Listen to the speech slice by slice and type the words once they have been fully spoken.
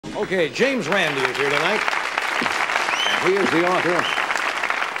Okay, James Randi is here tonight. And he is the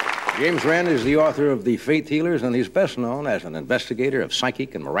author. James Randi is the author of The Faith Healers, and he's best known as an investigator of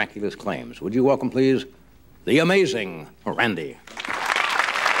psychic and miraculous claims. Would you welcome, please, the amazing Randi.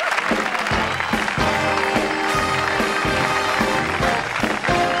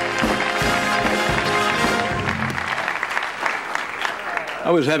 I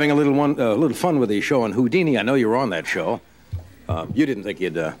was having a little fun with the show on Houdini. I know you were on that show. You didn't think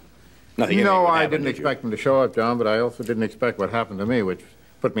you'd nothing. No, I didn't expect him to show up, John, but I also didn't expect what happened to me, which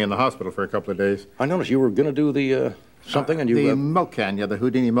put me in the hospital for a couple of days. I noticed you were going to do the something, and you the milk can, yeah, the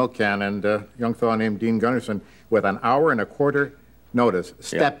Houdini milk can, and a young fellow named Dean Gunnarsson, with an hour and a quarter notice,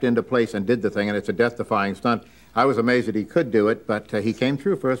 stepped into place and did the thing, and it's a death-defying stunt. I was amazed that he could do it, but he came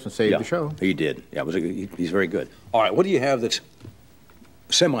through for us and saved the show. He did. Yeah, he's very good. All right, what do you have that's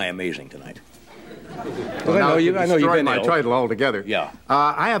semi-amazing tonight? Well, I know you've been my title altogether. Yeah.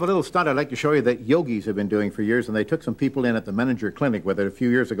 I have a little stunt I'd like to show you that yogis have been doing for years, and they took some people in at the Menninger Clinic with it a few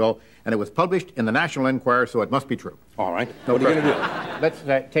years ago, and it was published in the National Enquirer, so it must be true. All right. What are you going to do? Let's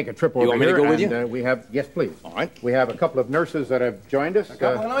take a trip over here. You want me to go with you? We have, yes, please. All right. We have a couple of nurses that have joined us. A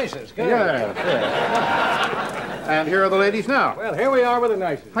couple of nurses. Good. Yeah. And here are the ladies now. Well, here we are with the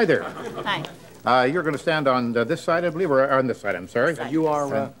nurses. Hi there. Hi. You're going to stand on this side, I believe, or on this side, I'm sorry. You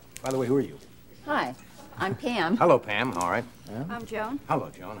are, by the way, who are you? Hi. I'm Pam. Hello, Pam. All right. I'm Joan.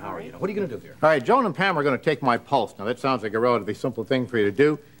 Hello, Joan. How are you? What are you going to do here? All right, Joan and Pam are going to take my pulse. Now, that sounds like a relatively simple thing for you to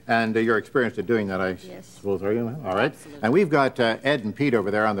do, and you're experienced at doing that, I suppose, are you? All right. Absolutely. And we've got Ed and Pete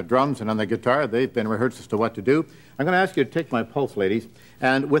over there on the drums and on the guitar. They've been rehearsed as to what to do. I'm going to ask you to take my pulse, ladies,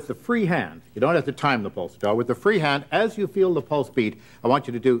 and with the free hand, you don't have to time the pulse at all. With the free hand, as you feel the pulse beat, I want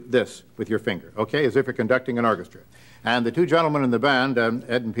you to do this with your finger, okay, as if you're conducting an orchestra. And the two gentlemen in the band,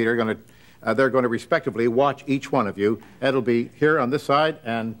 Ed and Pete, are going to they're going to respectively watch each one of you. Ed will be here on this side,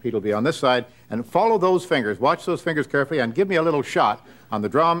 and Pete will be on this side. And follow those fingers. Watch those fingers carefully, and give me a little shot on the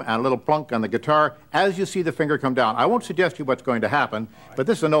drum and a little plunk on the guitar as you see the finger come down. I won't suggest to you what's going to happen, but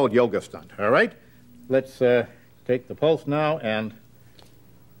this is an old yoga stunt, all right? Let's take the pulse now, and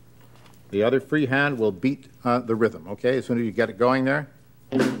the other free hand will beat the rhythm, okay? As soon as you get it going there.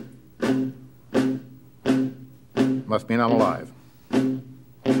 Must mean I'm alive.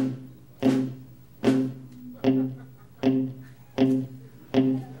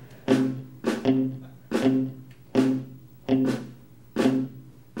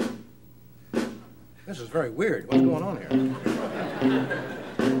 This is very weird. What's going on here?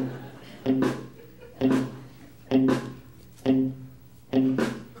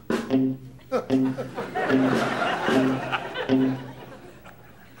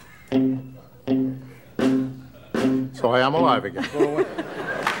 So I am alive again.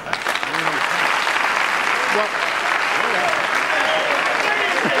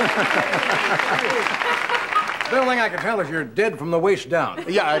 The only thing I can tell is you're dead from the waist down.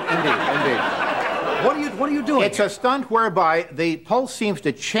 Yeah, indeed. What are you doing? It's a stunt whereby the pulse seems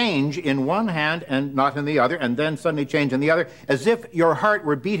to change in one hand and not in the other, and then suddenly change in the other, as if your heart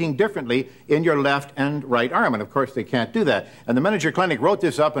were beating differently in your left and right arm. And of course, they can't do that. And the Menninger Clinic wrote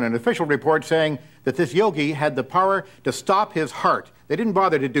this up in an official report saying that this yogi had the power to stop his heart. They didn't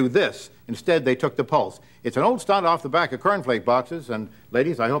bother to do this. Instead, they took the pulse. It's an old stunt off the back of cornflake boxes. And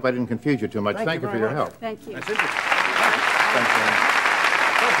ladies, I hope I didn't confuse you too much. Thank you for your help. Thank you. That's interesting. Thank you.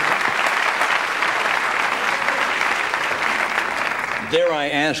 Dare I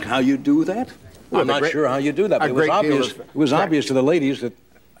ask how you do that? Well, I'm not sure how you do that, but it was obvious to the ladies that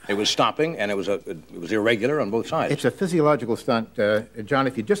it was stopping, and it was irregular on both sides. It's a physiological stunt, John.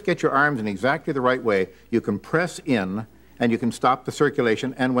 If you just get your arms in exactly the right way, you can press in, and you can stop the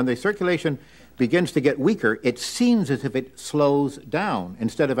circulation. And when the circulation begins to get weaker, it seems as if it slows down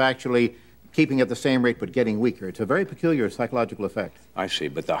instead of actually keeping at the same rate but getting weaker. It's a very peculiar psychological effect. I see,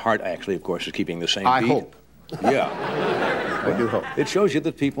 but the heart actually, of course, is keeping the same beat. I hope. Yeah. I do hope. It shows you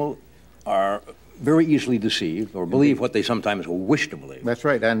that people are very easily deceived or believe what they sometimes wish to believe. That's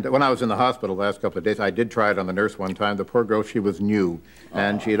right. And when I was in the hospital the last couple of days, I did try it on the nurse one time. The poor girl, she was new,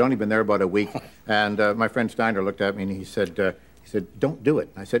 and she had only been there about a week. And my friend Steiner looked at me and he said, don't do it.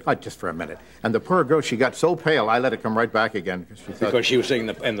 I said, oh, just for a minute. And the poor girl, she got so pale, I let it come right back again. Because she was saying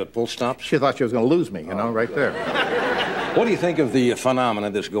the full stops? She thought she was going to lose me, you know, right there. What do you think of the phenomena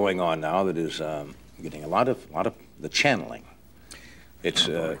that's going on now that is getting a lot of the channeling? It's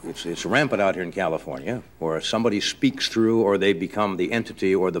rampant out here in California, where somebody speaks through, or they become the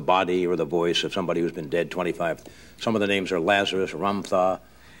entity or the body or the voice of somebody who's been dead 25. Some of the names are Lazarus, Ramtha,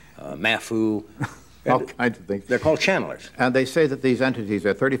 Mafu. All kinds of things. They're called channelers. And they say that these entities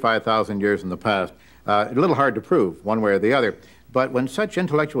are 35,000 years in the past. A little hard to prove one way or the other. But when such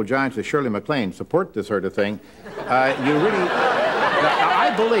intellectual giants as Shirley MacLaine support this sort of thing, you really...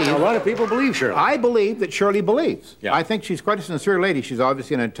 I believe... A lot of people believe Shirley. I believe that Shirley believes. Yeah. I think she's quite a sincere lady. She's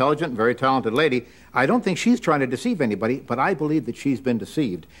obviously an intelligent, very talented lady. I don't think she's trying to deceive anybody, but I believe that she's been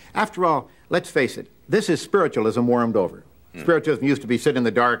deceived. After all, let's face it, this is spiritualism warmed over. Spiritualism used to be sit in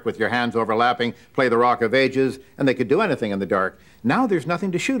the dark with your hands overlapping, play the Rock of Ages, and they could do anything in the dark. Now there's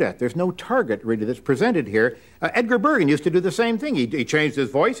nothing to shoot at. There's no target, really, that's presented here. Edgar Bergen used to do the same thing. He changed his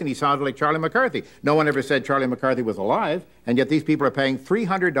voice, and he sounded like Charlie McCarthy. No one ever said Charlie McCarthy was alive, and yet these people are paying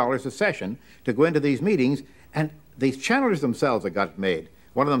 $300 a session to go into these meetings, and these channelers themselves have got it made.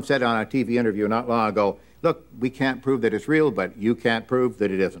 One of them said on a TV interview not long ago, look, we can't prove that it's real, but you can't prove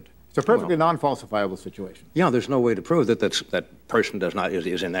that it isn't. It's a perfectly non-falsifiable situation. Yeah, there's no way to prove that that person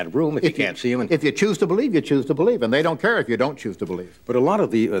is in that room if you can't see him. If you choose to believe, you choose to believe, and they don't care if you don't choose to believe. But a lot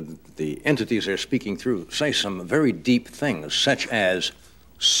of the entities they're speaking through say some very deep things, such as,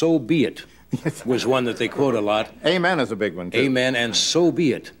 so be it, was one that they quote a lot. Amen is a big one, too. Amen, and so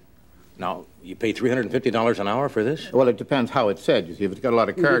be it. Now, you pay $350 an hour for this? Well, it depends how it's said. You see, if it's got a lot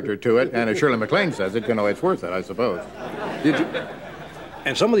of character to it, and as Shirley MacLaine says it, you know, it's worth it, I suppose.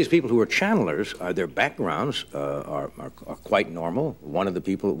 And some of these people who are channelers, their backgrounds are quite normal. One of the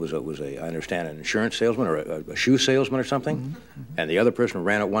people was I understand, an insurance salesman or a shoe salesman or something. Mm-hmm. And the other person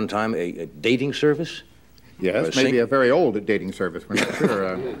ran at one time a dating service. Yes, maybe a very old dating service, we're not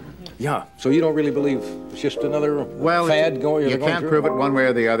sure. Yeah, so you don't really believe it's just another fad going? You can't prove it one way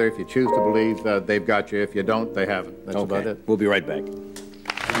or the other. If you choose to believe, they've got you. If you don't, they haven't. That's about it. We'll be right back.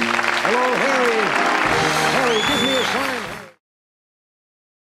 Hello,